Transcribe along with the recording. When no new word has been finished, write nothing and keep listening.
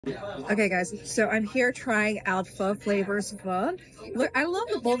Okay, guys, so I'm here trying out pho flavors pho. Look, I love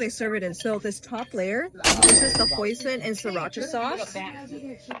the bowl they serve it in. So this top layer, this is the hoisin and sriracha sauce.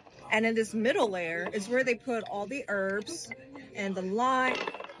 And in this middle layer is where they put all the herbs and the lime,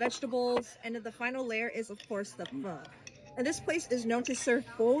 vegetables. And then the final layer is, of course, the pho. And this place is known to serve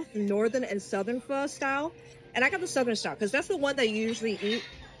both northern and southern pho style. And I got the southern style because that's the one that you usually eat.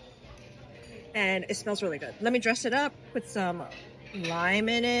 And it smells really good. Let me dress it up, put some lime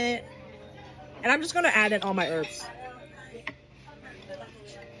in it. And I'm just going to add in all my herbs.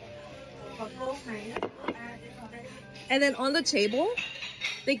 And then on the table,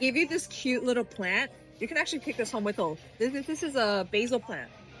 they give you this cute little plant. You can actually pick this home with you. This is a basil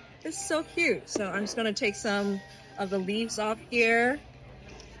plant. It's so cute. So I'm just going to take some of the leaves off here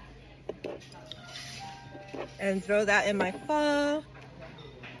and throw that in my pho.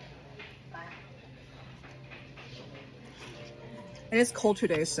 And it's cold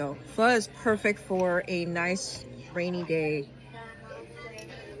today, so pho is perfect for a nice rainy day.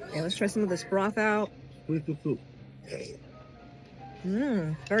 Okay, let's try some of this broth out.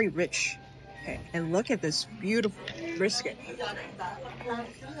 Very rich. Okay, and look at this beautiful brisket.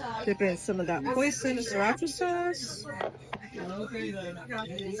 Dip in some of that hoisin sriracha sauce.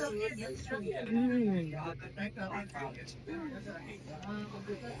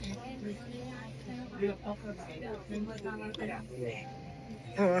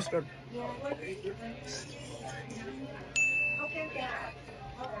 Oh, that's good.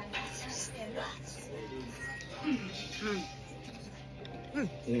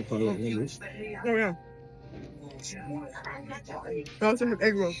 Oh yeah. I also have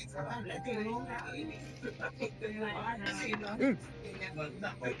egg rolls.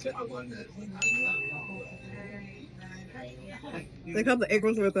 They come the egg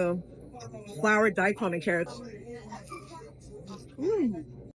rolls with a flour daikon and carrots.